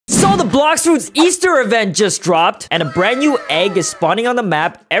the Blox Fruits Easter event just dropped, and a brand new egg is spawning on the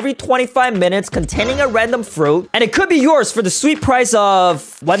map every 25 minutes containing a random fruit, and it could be yours for the sweet price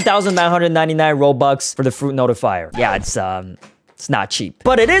of 1,999 Robux for the fruit notifier. Yeah, it's not cheap.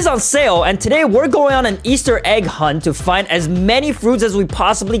 But it is on sale, and today we're going on an Easter egg hunt to find as many fruits as we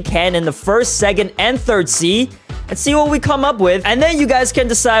possibly can in the first, second, and third sea, and see what we come up with. And then you guys can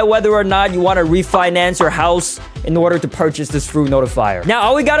decide whether or not you want to refinance your house in order to purchase this fruit notifier. Now,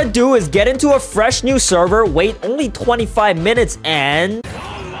 all we gotta do is get into a fresh new server, wait only 25 minutes, and...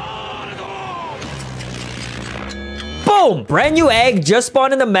 boom! Brand new egg just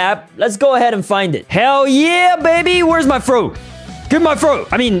spawned in the map. Let's go ahead and find it. Hell yeah, baby! Where's my fruit? Give me my fruit.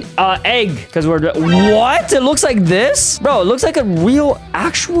 I mean, egg. Because we're... what? It looks like this? Bro, it looks like a real,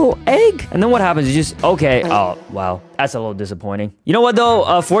 actual egg. And then what happens? You just... okay. Oh, wow. That's a little disappointing. You know what,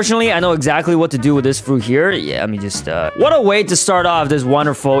 though? Fortunately, I know exactly what to do with this fruit here. Yeah, let me just... what a way to start off this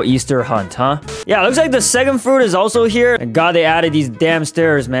wonderful Easter hunt, huh? Yeah, it looks like the second fruit is also here. And God, they added these damn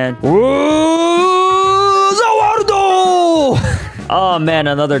stairs, man. Ooh, Zawardo! Oh, man,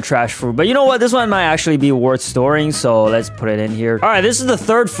 another trash fruit. But you know what? This one might actually be worth storing, so let's put it in here. All right, this is the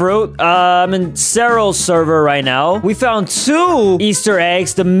third fruit. I'm in Cyril's server right now. We found 2 Easter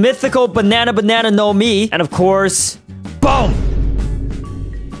eggs, the mythical banana no me, and of course, boom!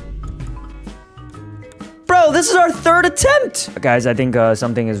 Bro, this is our 3rd attempt! Guys, I think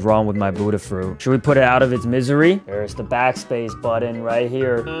something is wrong with my Buddha fruit. Should we put it out of its misery? There's the backspace button right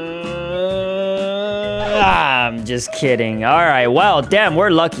here. I'm just kidding. All right, well, damn,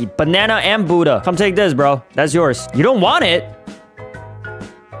 we're lucky. Banana and Buddha. Come take this, bro. That's yours. You don't want it?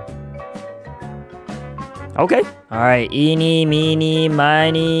 Okay. All right, eeny, meeny,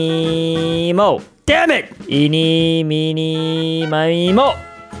 miny, mo. Damn it! Eeny, meeny, miny, mo.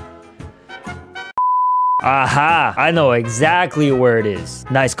 Aha! I know exactly where it is.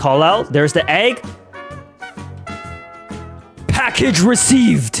 Nice call out. There's the egg. Package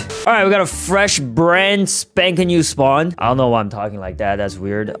received. All right, we got a fresh, brand spanking new spawn. I don't know why I'm talking like that. That's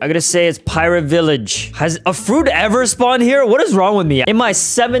weird. I gotta say it's Pirate Village. Has a fruit ever spawned here? What is wrong with me? In my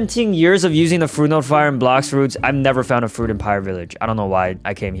 17 years of using the fruit notifier and Blox fruits, I've never found a fruit in Pirate Village. I don't know why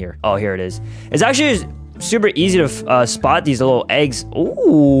I came here. Oh, here it is. It's actually super easy to spot these little eggs.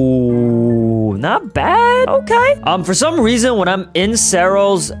 Ooh, not bad. Okay. For some reason, when I'm in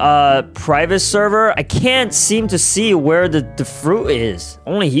Cyril's private server, I can't seem to see where the fruit is.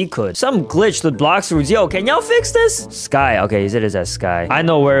 Only he could. Some glitch with Blox fruits. Yo, can y'all fix this? Sky. Okay, he said it's at Sky. I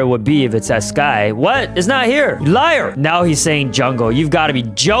know where it would be if it's at Sky. What? It's not here. You liar. Now he's saying jungle. You've got to be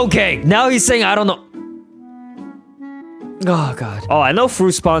joking. Now he's saying I don't know. Oh, God. Oh, I know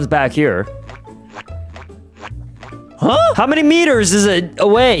fruit spawns back here. Huh? How many meters is it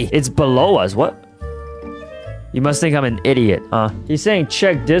away? It's below us. What? You must think I'm an idiot, huh? He's saying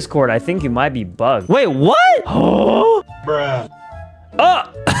check Discord. I think you might be bugged. Wait, what? Oh, bruh.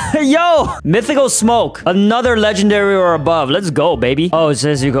 Oh, yo, mythical smoke. Another legendary or above. Let's go, baby. Oh, it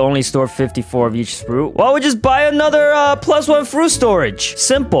says you can only store 54 of each fruit. Well, we just buy another +1 fruit storage.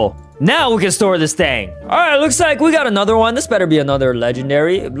 Simple. Now we can store this thing. All right, looks like we got another one. This better be another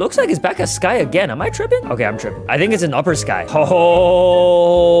legendary. It looks like it's back at Sky again. Am I tripping? Okay, I'm tripping. I think it's in upper Sky.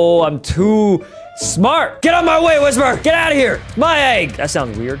 Oh, I'm too smart. Get out of my way, Whisper. Get out of here. My egg. That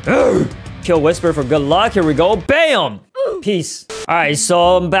sounds weird. Kill Whisper for good luck. Here we go. Bam. Peace. All right,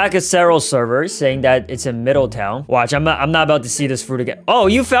 so I'm back at Cyril's server saying that it's in Middletown. Watch, I'm not about to see this fruit again. Oh,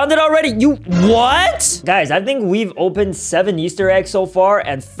 you found it already? You what? Guys, I think we've opened 7 Easter eggs so far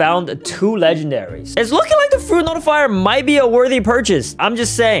and found 2 legendaries. It's looking like the fruit notifier might be a worthy purchase. I'm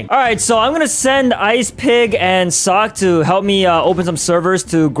just saying. All right, so I'm gonna send Ice Pig and Sock to help me open some servers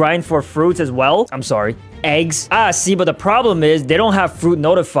to grind for fruits as well. I'm sorry. Eggs. See, but the problem is they don't have fruit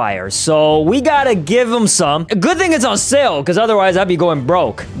notifiers, so we gotta give them some. A good thing it's on sale, because otherwise I'd be going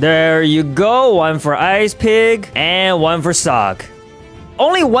broke. There you go. 1 for Ice Pig and 1 for Sock.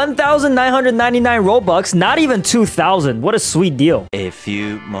 Only 1,999 Robux, not even 2,000. What a sweet deal. A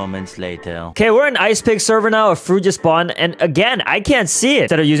few moments later. Okay, we're in Ice Pig server now. A fruit just spawned, and again, I can't see it.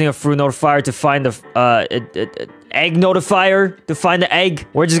 Instead of using a fruit notifier to find the egg notifier to find the egg,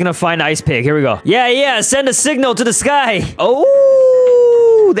 we're just gonna find Ice Pig. Here we go. Yeah, send a signal to the sky.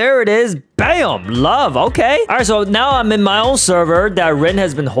 Oh, there it is. Bam, love. Okay. All right, so now I'm in my own server that Rin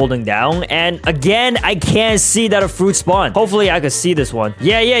has been holding down, and again, I can't see that a fruit spawned. Hopefully I can see this one.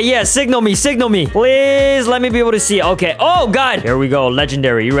 Yeah, signal me, please. Let me be able to see. Okay. Oh God, here we go.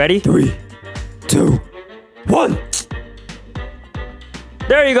 Legendary. You ready? 3, 2, 1.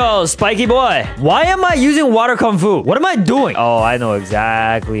 There you go, spiky boy. Why am I using water kung fu? What am I doing? Oh, I know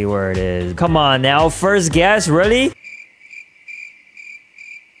exactly where it is. Come on now, first guess, really?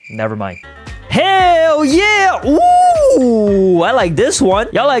 Never mind. Hell yeah! Ooh, I like this one.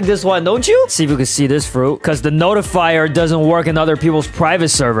 Y'all like this one, don't you? See if you can see this fruit. Because the notifier doesn't work in other people's private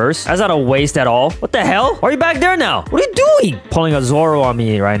servers. That's not a waste at all. What the hell? Why are you back there now? What are you doing? Pulling a Zoro on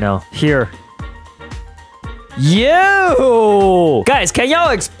me right now. Here. Yo! Guys, can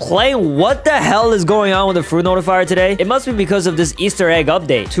y'all explain what the hell is going on with the fruit notifier today? It must be because of this Easter egg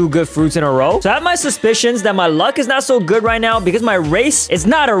update. 2 good fruits in a row. So I have my suspicions that my luck is not so good right now because my race is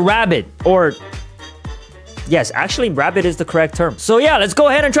not a rabbit. Or... yes, actually, rabbit is the correct term. So yeah, let's go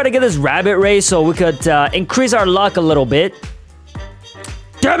ahead and try to get this rabbit race so we could increase our luck a little bit.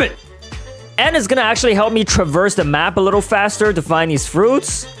 Damn it! And it's gonna actually help me traverse the map a little faster to find these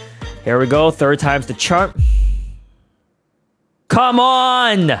fruits. Here we go, 3rd time's the charm. Come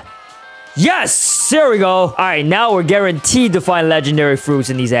on! Yes! There we go. All right, now we're guaranteed to find legendary fruits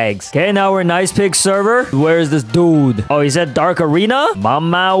in these eggs. Okay, now we're in Ice Pig server. Where's this dude? Oh, he said Dark Arena? I'm on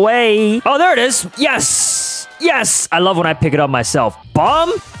my way. Oh, there it is. Yes! Yes! I love when I pick it up myself.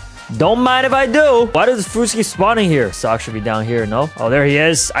 Bomb? Don't mind if I do. Why does the fruits keep spawning here? Sock should be down here, no? Oh, there he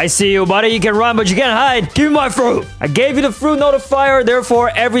is. I see you, buddy. You can run, but you can't hide. Give me my fruit. I gave you the fruit notifier.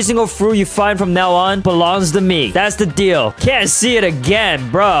 Therefore, every single fruit you find from now on belongs to me. That's the deal. Can't see it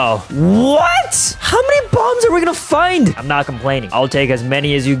again, bro. What? How many bombs are we gonna find? I'm not complaining. I'll take as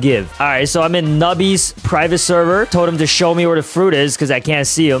many as you give. All right, so I'm in Nubby's private server. Told him to show me where the fruit is because I can't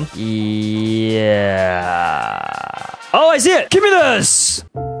see him. Yeah. Oh, I see it. Give me this.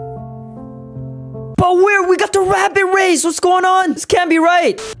 But where? We got the rabbit race. What's going on? This can't be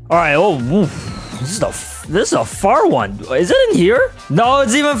right. All right. Oh, oof. This is a far one. Is it in here? No,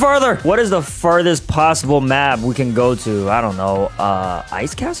 it's even farther. What is the farthest possible map we can go to? I don't know.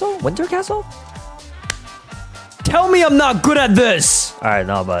 Ice Castle? Winter Castle? Tell me I'm not good at this. All right,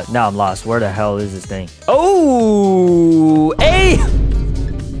 no, but now I'm lost. Where the hell is this thing? Oh, hey.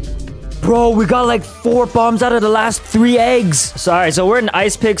 Bro, we got like 4 bombs out of the last 3 eggs. So, all right, so we're in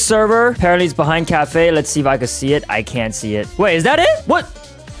Ice Pig server. Apparently, it's behind Cafe. Let's see if I can see it. I can't see it. Wait, is that it? What?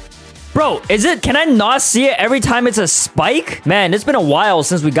 Bro, is it? Can I not see it every time it's a spike? Man, it's been a while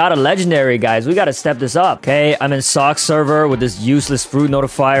since we got a legendary, guys. We got to step this up. Okay, I'm in Sock server with this useless fruit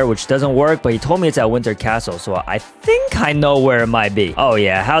notifier, which doesn't work, but he told me it's at Winter Castle, so I think I know where it might be. Oh,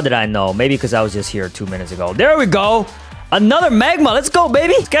 yeah. How did I know? Maybe because I was just here 2 minutes ago. There we go. Another magma. Let's go,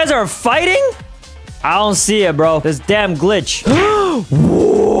 baby. These guys are fighting? I don't see it, bro. This damn glitch.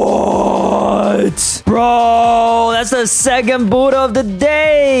 What? Bro, that's the 2nd boot of the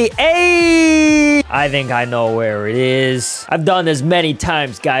day. Hey! I think I know where it is. I've done this many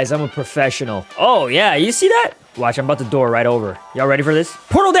times, guys. I'm a professional. Oh, yeah. You see that? Watch, I'm about to door right over. Y'all ready for this?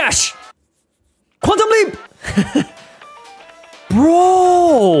 Portal dash! Quantum leap!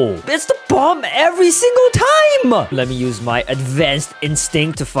 Bro, it's the bomb every single time. Let me use my advanced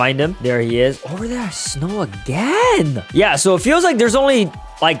instinct to find him. There he is. Over there, snow again. Yeah, so it feels like there's only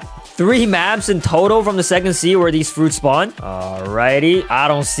like 3 maps in total from the 2nd sea where these fruits spawn. Alrighty, I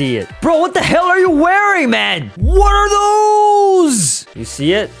don't see it. Bro, what the hell are you wearing, man? What are those? You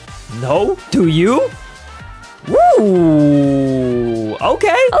see it? No? Do you? Woo.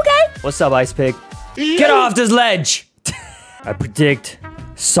 Okay. What's up, Ice Pig? Get off this ledge. I predict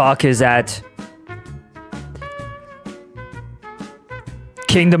Sock is at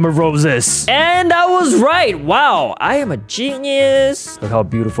Kingdom of Roses. And I was right. Wow, I am a genius. Look how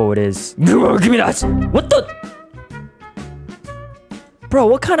beautiful it is. Give me that. What the? Bro,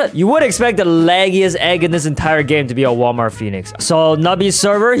 what kind of... You would expect the laggiest egg in this entire game to be a Walmart Phoenix. So, Nubby's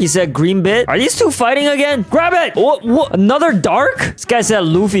server, he said green bit. Are these 2 fighting again? Grab it! What? Another dark? This guy said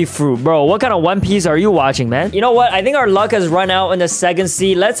Luffy fruit. Bro, what kind of One Piece are you watching, man? You know what? I think our luck has run out in the 2nd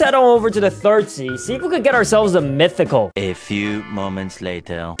sea. Let's head on over to the 3rd sea. See if we could get ourselves a mythical. A few moments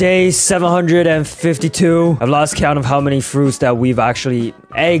later. Day 752. I've lost count of how many fruits that we've actually...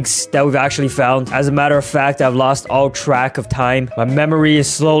 eggs that we've actually found. As a matter of fact, I've lost all track of time. My memory is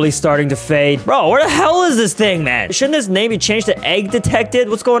slowly starting to fade. Bro, where the hell is this thing, man? Shouldn't this name be changed to Egg Detected?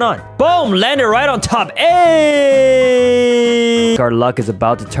 What's going on? Boom! Landed right on top. Hey! Our luck is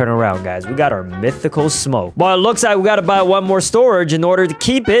about to turn around, guys. We got our mythical smoke. Well, it looks like we gotta buy 1 more storage in order to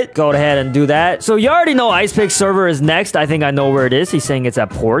keep it. Go ahead and do that. So you already know Ice Pig server is next. I think I know where it is. He's saying it's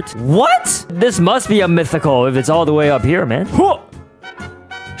at port. What? This must be a mythical if it's all the way up here, man. Whoa!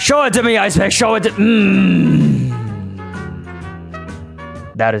 Show it to me, Ice Pig. Show it to...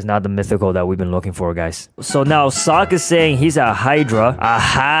 That is not the mythical that we've been looking for, guys. So now Sock is saying he's at Hydra.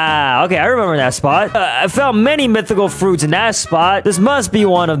 Aha! Okay, I remember that spot. I found many mythical fruits in that spot. This must be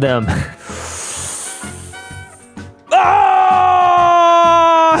one of them.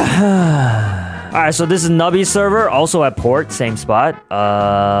 Alright, so this is Nubby's server, also at port, same spot.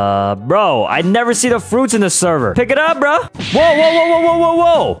 Bro, I never see the fruits in the server. Pick it up, bro.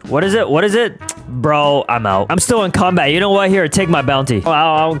 Whoa. What is it? What is it? Bro, I'm out. I'm still in combat. You know what? Here, take my bounty. Oh,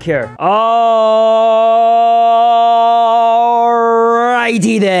 I don't care. Alrighty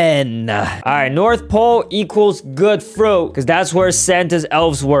then. Alright, North Pole equals good fruit, because that's where Santa's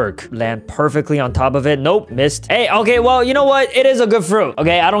elves work. Land perfectly on top of it. Nope, missed. Hey, okay, well, you know what? It is a good fruit.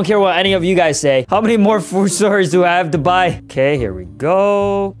 Okay, I don't care what any of you guys say. How many more food stories do I have to buy? Okay, here we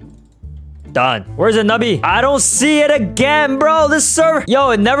go. Done. Where's it, Nubby? I don't see it again, bro. This server. Yo,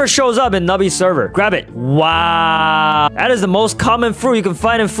 it never shows up in Nubby's server. Grab it. Wow. That is the most common fruit you can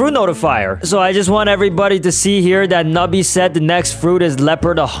find in Fruit Notifier. So I just want everybody to see here that Nubby said the next fruit is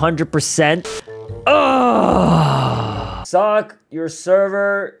leopard 100%. Ugh. Sock, your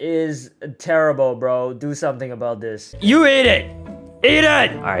server is terrible, bro. Do something about this. You eat it. Eat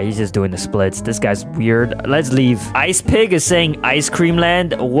it! Alright, he's just doing the splits. This guy's weird. Let's leave. Ice Pig is saying Ice Cream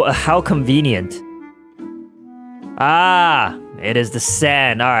Land. How convenient. Ah, it is the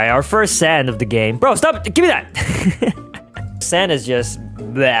sand. Alright, our first sand of the game. Bro, stop! Give me that! Sand is just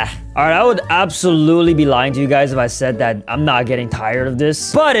bleh. Alright, I would absolutely be lying to you guys if I said that I'm not getting tired of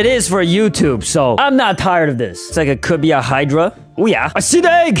this. But it is for YouTube, so I'm not tired of this. It's like it could be a Hydra. Oh yeah. I see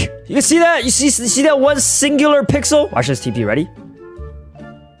the egg! You can see that? You see that one singular pixel? Watch this TP, ready?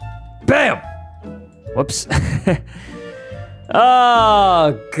 Bam! Whoops.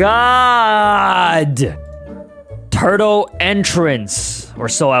 Oh, God. Turtle entrance. Or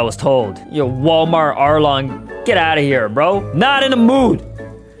so I was told. Yo, Walmart Arlong, get out of here, bro. Not in the mood.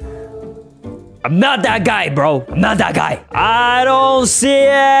 I'm not that guy, bro. I'm not that guy. I don't see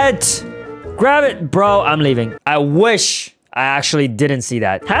it. Grab it. Bro, I'm leaving. I wish I actually didn't see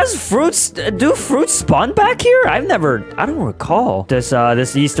that. Do fruits spawn back here? I don't recall.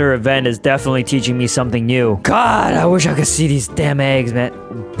 This Easter event is definitely teaching me something new. God, I wish I could see these damn eggs, man.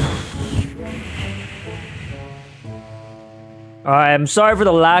 I'm sorry for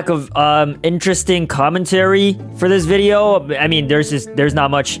the lack of interesting commentary for this video. I mean, there's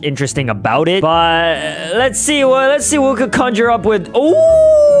not much interesting about it, but let's see what we could conjure up with.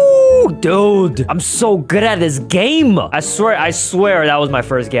 Ooh, dude, I'm so good at this game. I swear that was my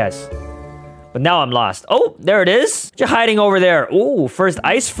first guess. But now I'm lost. Oh, there it is. You're hiding over there. Ooh, first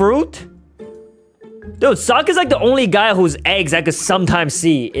ice fruit. Dude, Sock is like the only guy whose eggs I could sometimes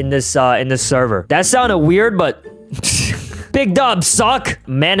see in this server. That sounded weird, but big dub, Sock.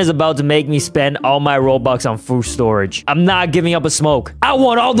 Man is about to make me spend all my Robux on food storage. I'm not giving up a smoke. I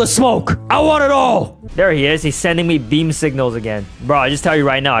want all the smoke. I want it all. There he is. He's sending me beam signals again. Bro, I just tell you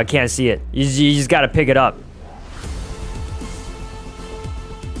right now, I can't see it. You just gotta pick it up.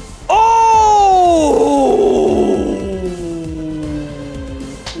 Oh!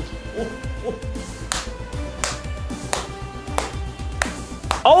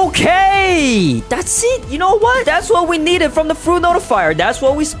 Okay, that's it. You know what? That's what we needed from the Fruit Notifier. That's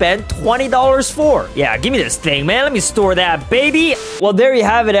what we spent $20 for. Yeah, give me this thing, man. Let me store that, baby. Well, there you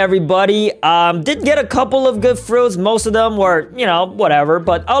have it, everybody. Did get a couple of good fruits. Most of them were, you know, whatever.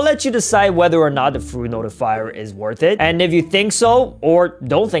 But I'll let you decide whether or not the Fruit Notifier is worth it. And if you think so or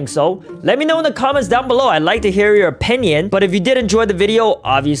don't think so, let me know in the comments down below. I'd like to hear your opinion. But if you did enjoy the video,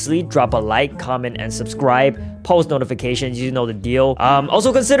 obviously drop a like, comment, and subscribe. Post notifications, you know the deal.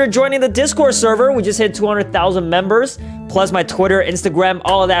 Also consider joining the Discord server. We just hit 200,000 members. Plus my Twitter, Instagram,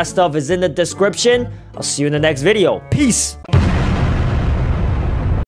 all of that stuff is in the description. I'll see you in the next video. Peace.